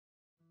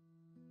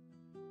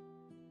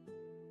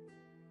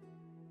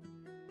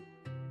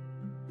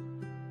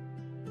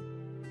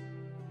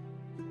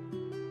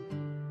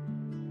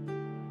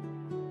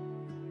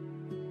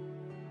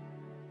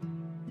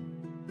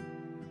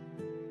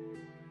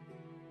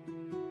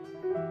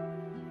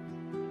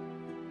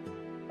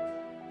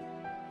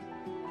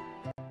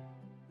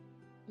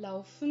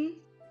Laufen,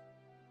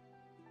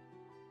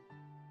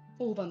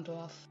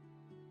 Oberndorf.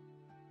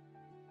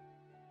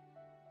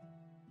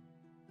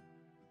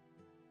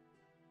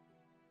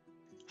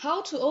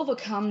 How to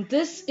overcome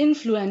this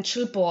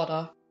influential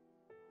border?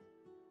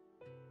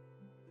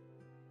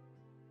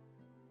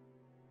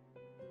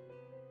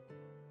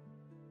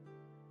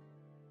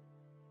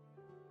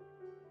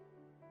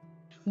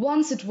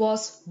 Once it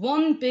was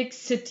one big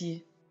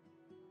city.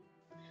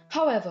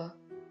 However,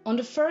 on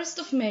the 1st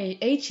of May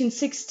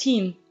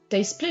 1816,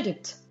 they split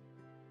it.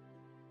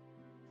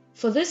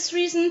 For this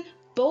reason,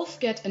 both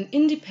get an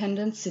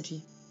independent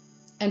city,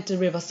 and the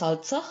river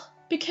Salzburg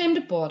became the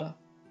border.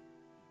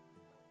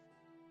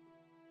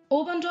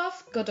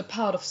 Oberndorf got a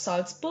part of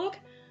Salzburg,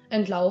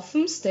 and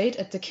Laufen stayed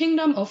at the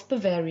Kingdom of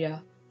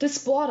Bavaria. This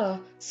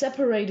border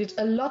separated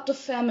a lot of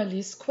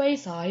families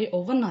quasi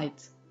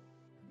overnight.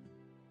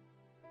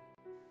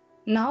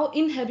 Now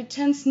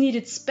inhabitants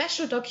needed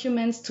special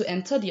documents to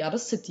enter the other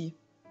city.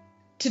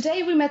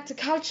 Today we met the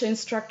culture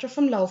instructor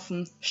from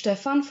Laufen,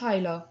 Stefan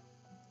Feiler.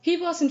 He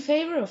was in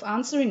favor of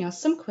answering us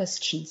some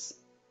questions.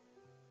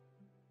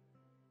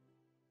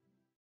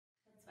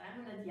 Vor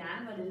 200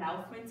 Jahren wurde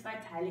Laufen in 2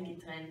 Teile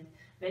getrennt.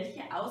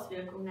 Welche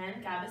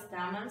Auswirkungen gab es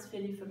damals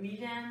für die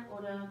Familien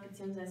oder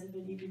beziehungsweise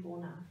für die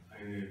Bewohner?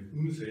 Eine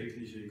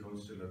unsägliche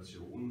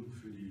Konstellation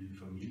für die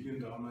Familien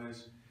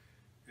damals.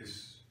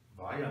 Es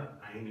war ja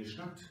eine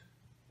Stadt.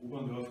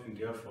 Oberndorf in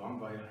der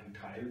Form war ja ein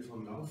Teil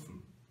von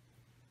Laufen.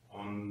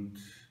 Und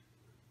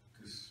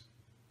das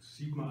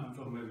sieht man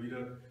einfach mal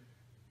wieder,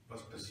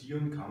 was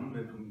passieren kann,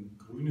 wenn am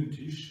grünen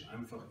Tisch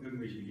einfach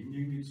irgendwelche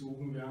Linien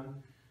gezogen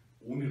werden,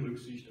 ohne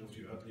Rücksicht auf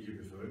die örtliche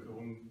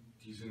Bevölkerung,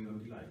 die sind dann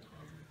die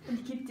Leidtragenden.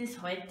 Und gibt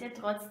es heute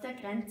trotz der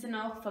Grenze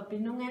noch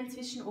Verbindungen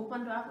zwischen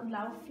Oberndorf und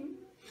Laufen?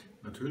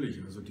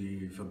 Natürlich, also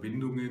die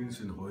Verbindungen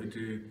sind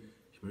heute,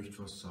 ich möchte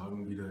fast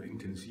sagen, wieder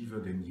intensiver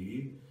denn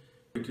je.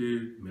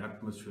 Heute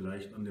merkt man es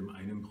vielleicht an dem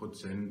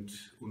 1%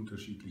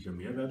 unterschiedlicher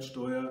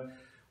Mehrwertsteuer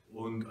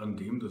und an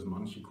dem, dass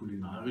manche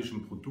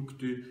kulinarischen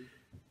Produkte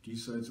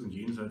diesseits und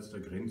jenseits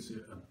der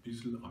Grenze ein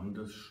bisschen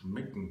anders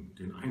schmecken.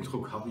 Den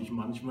Eindruck habe ich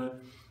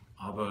manchmal,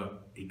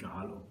 aber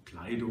egal ob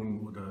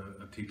Kleidung oder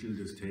Artikel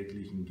des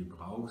täglichen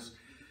Gebrauchs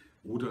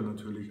oder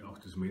natürlich auch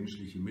das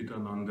menschliche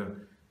Miteinander,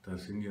 da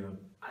sind ja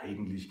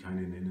eigentlich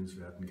keine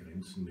nennenswerten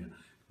Grenzen mehr.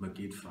 Man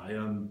geht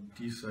feiern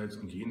diesseits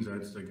und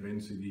jenseits der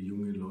Grenze, die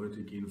jungen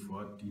Leute gehen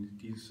fort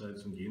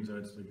diesseits und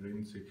jenseits der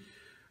Grenze.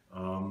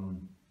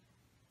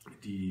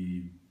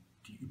 Die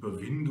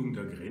Überwindung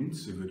der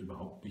Grenze wird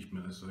überhaupt nicht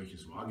mehr als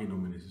solches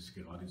wahrgenommen. Es ist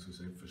geradezu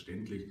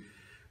selbstverständlich,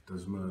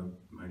 dass man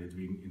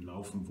meinetwegen in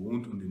Laufen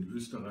wohnt und in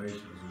Österreich,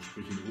 also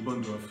sprich in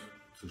Oberndorf,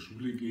 zur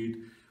Schule geht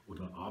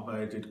oder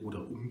arbeitet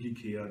oder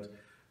umgekehrt.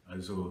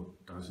 Also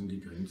da sind die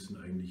Grenzen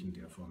eigentlich in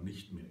der Form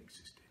nicht mehr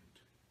existent.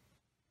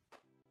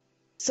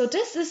 So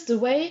this is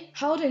the way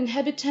how the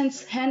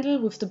inhabitants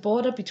handle with the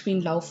border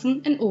between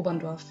Laufen and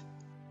Oberndorf.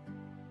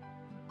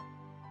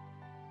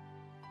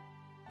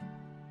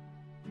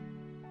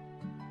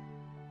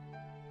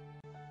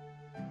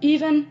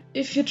 Even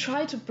if you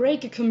try to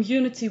break a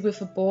community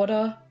with a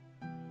border,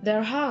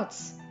 their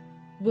hearts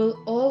will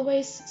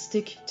always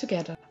stick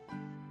together.